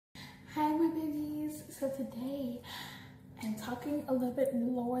So today I'm talking a little bit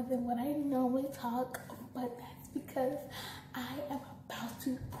lower than what I normally talk, but that's because I am about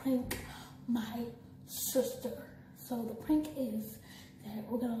to prank my sister. So the prank is that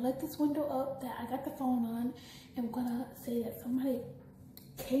we're gonna let this window up that I got the phone on, and we're gonna say that somebody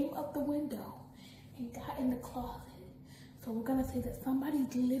came up the window and got in the closet. So we're gonna say that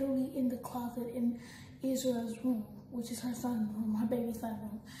somebody's literally in the closet in Israel's room, which is her son's room, her baby son's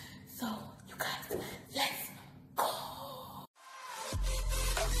room. So you guys, let's go.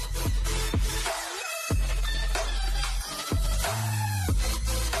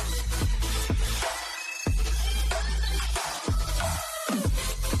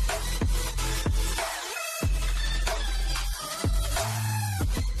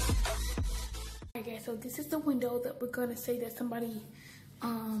 Okay, so this is the window that we're gonna say that somebody,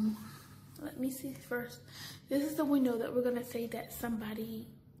 let me see first. This is the window that we're gonna say that somebody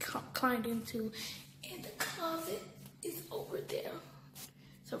climbed into, and the closet is over there.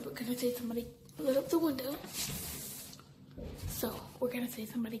 So we're gonna say somebody lit up the window. So we're gonna say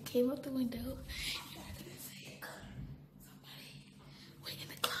somebody came up the window, and we're gonna say somebody went in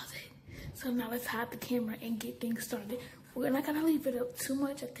the closet. So now let's hide the camera and get things started. We're not gonna leave it up too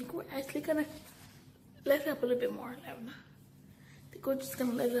much. I think we're actually gonna let it up a little bit more. I think we're just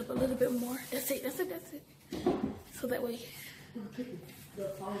gonna let it up a little bit more. That's it, that's it, that's it. So that way.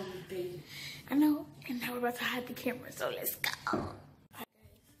 I know, and now we're about to hide the camera, so let's go. Alright guys,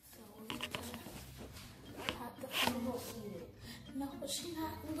 so we're gonna hide the camera. No, but she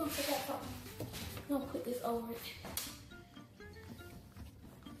not. We're gonna put that on. We're gonna put this over it.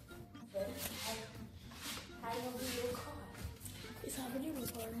 How you gonna do your car? It's already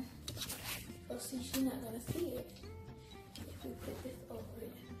recording. So see, she's not gonna see it if we put this over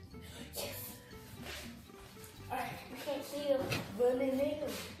it. Yes. Alright, we can't see them running in.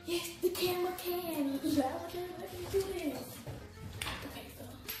 Yes, the camera can. Let me do this. Okay, so.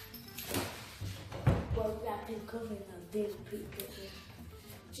 Well, we got them coming on this picture.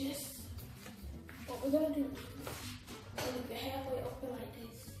 Just, what we're gonna do, we'll leave it halfway open like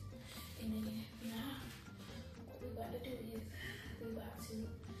this. And then now, what we're about to do is, we're about to,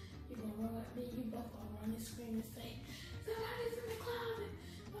 you're gonna run up me, you both gonna run and scream and say, somebody's in the closet,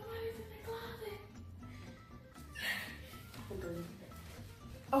 somebody's in the closet.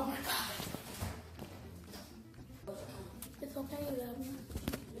 Oh my God. It's okay, love me.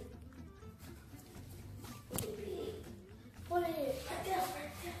 What is it? Right there, right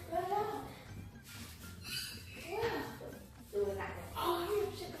there, right there. Where? Do it like that. Oh, here,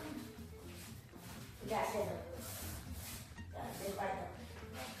 shit coming. We got set up. Got it right there.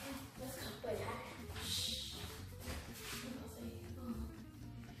 Let's go. Wait, shh. I'm gonna say,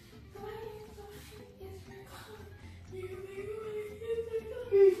 somebody is very close.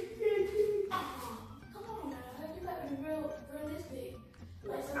 Oh, come on now. You gotta be realistic.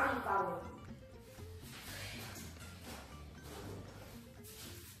 Like, somebody following.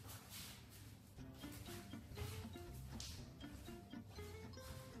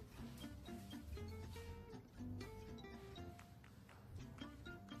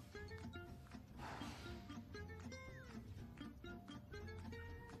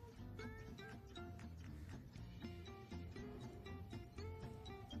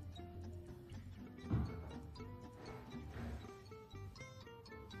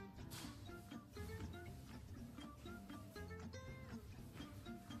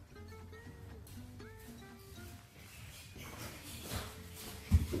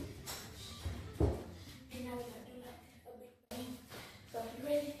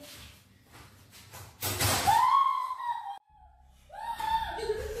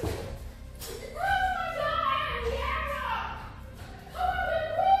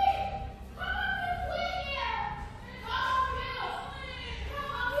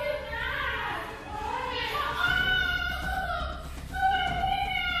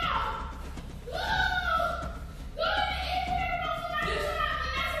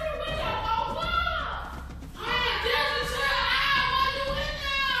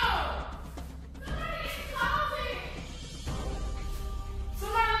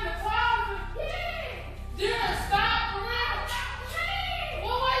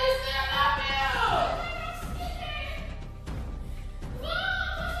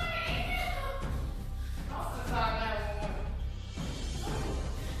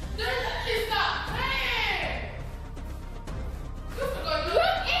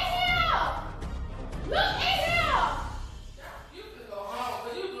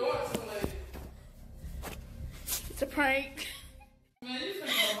 It's a prank. Man, you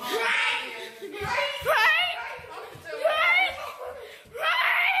finna go home. Prank!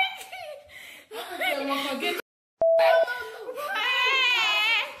 I'm gonna tell my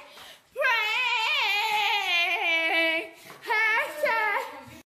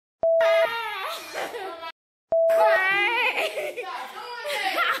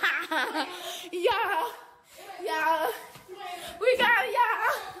Y'all. We got it,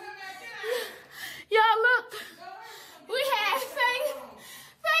 y'all. Y'all, look. We had Faith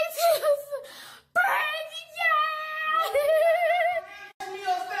Breaking, y'all. Me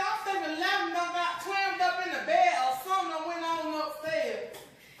upstairs. I'm thinking Lavin done got clammed up in the bed or something went on upstairs.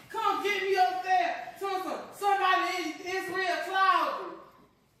 Come get me upstairs. Somebody is real cloudy.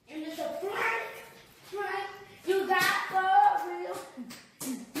 And it's a prank. You got for real.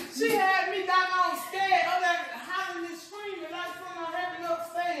 She had me down on scared. I'm like hollering and screaming like something happened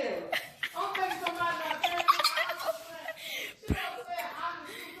upstairs. I'm thinking somebody got turned me upstairs. She upstairs hollering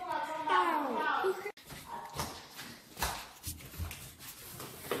and screaming like somebody cloudy.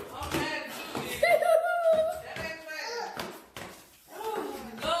 I'm mad at you, man. That ain't fair.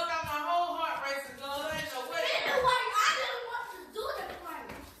 Girl got my whole heart racing, girl. There ain't no way. You know what? I didn't want to do the prank.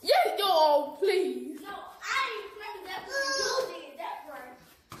 Yes, yo, please. No, I didn't play that prank. You did that prank.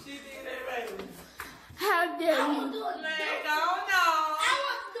 She did that right. How dare I you? want to do it. Man, I don't know.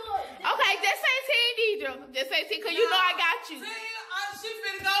 want to do it. Okay, just say Team Deidre. Just say Team, because you know I got you. See, she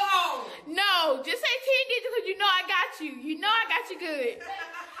finna go home. No, just say Team Deidre, because you know I got you. You know I got you good.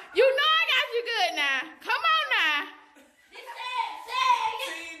 You know I got you good now. Come on now. Team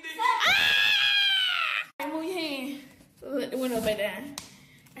Deidre. Ah! Move your hand. Let the window back down.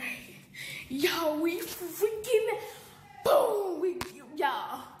 Alright. Yo, we freaking boom.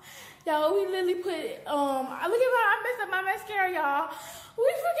 Y'all, we literally put look at I messed up my mascara, y'all. We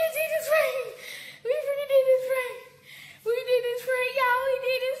freaking did this ring. We freaking did this ring. We did this ring, y'all. We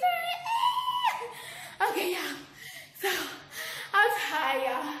did this ring. Okay, y'all. So I'm tired,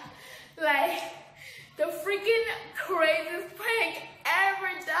 y'all. Like the freaking craziest prank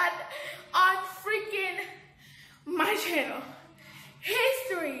ever done on freaking my channel.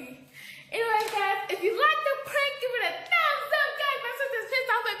 History. Anyway, guys, if you like the prank, give it a thumbs up, guys. My sister's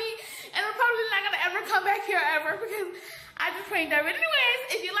pissed off at me, and I'm probably not gonna ever come back here ever because I just pranked her. But anyways,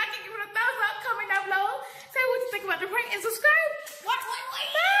 if you like it, give it a thumbs up, comment down below, say what you think about the prank, and subscribe.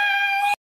 Bye.